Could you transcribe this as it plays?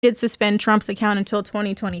did suspend Trump's account until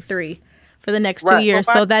 2023 for the next 2 years.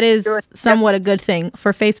 So that is somewhat a good thing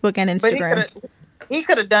for Facebook and Instagram. But he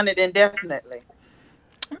could have done it indefinitely.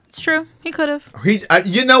 It's true. He could have.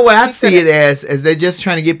 You know what I see it as they're just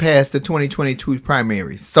trying to get past the 2022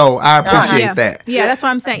 primaries. So I appreciate that. Yeah, that's what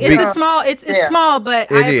I'm saying. It's a small. It's small,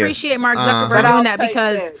 but I appreciate Mark Zuckerberg doing that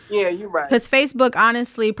because you're right. Because Facebook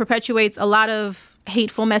honestly perpetuates a lot of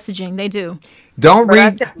hateful messaging. They do. Don't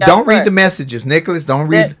read the messages, Nicholas. Don't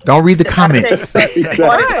read the comments. I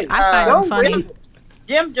find them funny.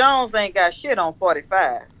 Jim Jones ain't got shit on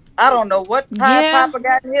 45. I don't know what Papa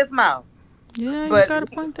got in his mouth. Yeah, but you got a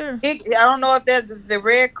point there. I don't know if that's the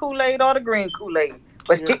red Kool-Aid or the green Kool-Aid,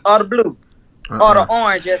 or the blue. Or the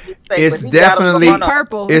orange, as we say. It's definitely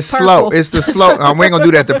purple. It's slow. It's the slow. We ain't gonna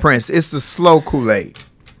do that to Prince. It's the slow Kool-Aid.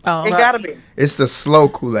 Oh, it gotta be. It's the slow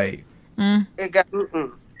Kool-Aid. It got.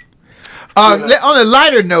 On a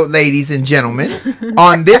lighter note, ladies and gentlemen,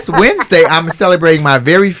 on this Wednesday, I'm celebrating my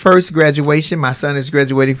very first graduation. My son is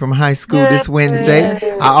graduating from high school this Wednesday.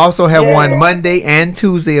 I also have one Monday and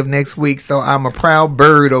Tuesday of next week, so I'm a proud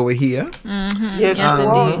bird over here. Yes,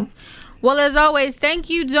 indeed. Well, as always, thank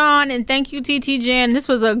you, Dawn, and thank you, TT Jan. This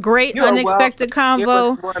was a great, unexpected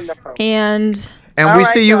convo. And we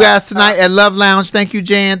see you guys tonight at Love Lounge. Thank you,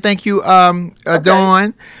 Jan. Thank you,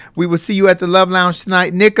 Dawn. We will see you at the Love Lounge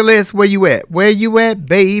tonight. Nicholas, where you at? Where you at,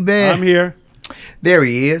 baby? I'm here. There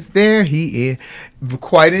he is. There he is.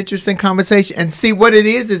 Quite interesting conversation. And see, what it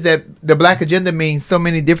is that the Black agenda means so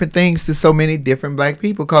many different things to so many different Black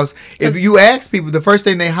people. Because if you ask people, the first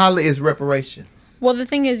thing they holler is reparations. Well, the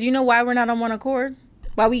thing is, you know why we're not on one accord?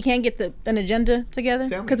 Why we can't get an agenda together?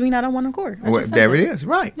 Because we're not on one accord. Well, there it is.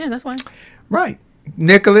 Right. Yeah, that's why. Right.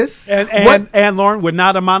 Nicholas and Lauren, we're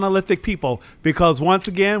not a monolithic people because once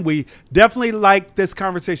again we definitely like this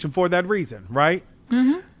conversation for that reason, right?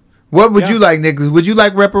 What would you like, Nicholas? Would you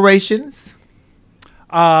like reparations?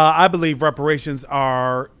 I believe reparations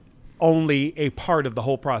are only a part of the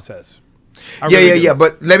whole process. Yeah.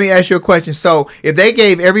 But let me ask you a question. So if they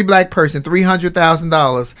gave every Black person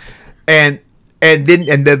 $300,000 and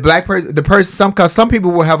the Black person, because some people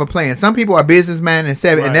will have a plan. Some people are businessmen and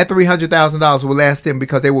that $300,000 will last them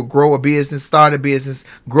because they will grow a business, start a business,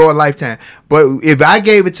 grow a lifetime. But if I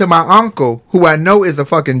gave it to my uncle, who I know is a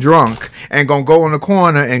fucking drunk and gonna go on the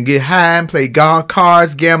corner and get high and play golf,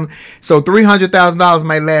 cards, gamble, so $300,000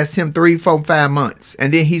 might last him 3, 4, 5 months,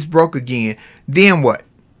 and then he's broke again. Then what?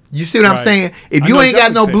 You see what I'm saying? If you ain't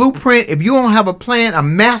got no blueprint, if you don't have a plan, a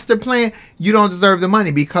master plan, you don't deserve the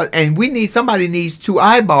money somebody needs to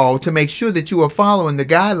eyeball to make sure that you are following the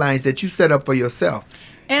guidelines that you set up for yourself.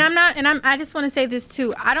 I just want to say this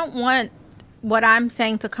too. I don't want what I'm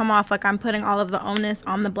saying to come off like I'm putting all of the onus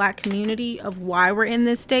on the Black community of why we're in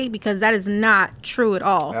this state, because that is not true at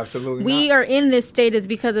all. Absolutely We are in this state is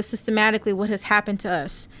because of systematically what has happened to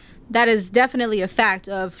us. That is definitely a fact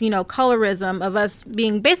of, colorism, of us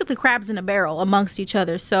being basically crabs in a barrel amongst each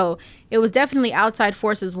other. So it was definitely outside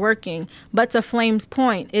forces working. But to Flame's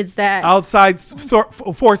point is that outside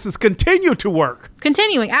forces continue to work.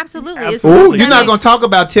 Continuing, absolutely. Ooh, you're not going to talk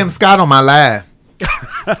about Tim Scott on my live.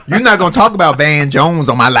 You're not going to talk about Van Jones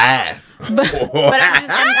on my live. But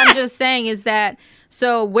I'm just saying is that,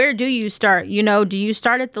 so where do you start? Do you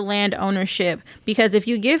start at the land ownership? Because if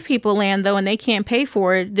you give people land, though, and they can't pay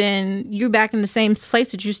for it, then you're back in the same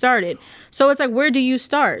place that you started. So it's like, where do you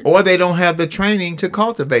start? Or they don't have the training to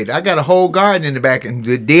cultivate. I got a whole garden in the back and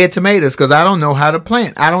the dead tomatoes because I don't know how to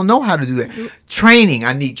plant. I don't know how to do that. Training.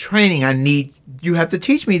 I need training. You have to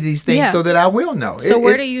teach me these things so that I will know. So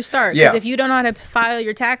where do you start? Because if you don't know how to file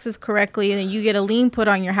your taxes correctly and then you get a lien put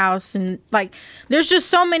on your house, and there's just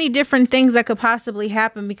so many different things that could possibly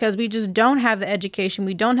happen because we just don't have the education.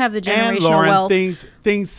 We don't have the generational wealth. Things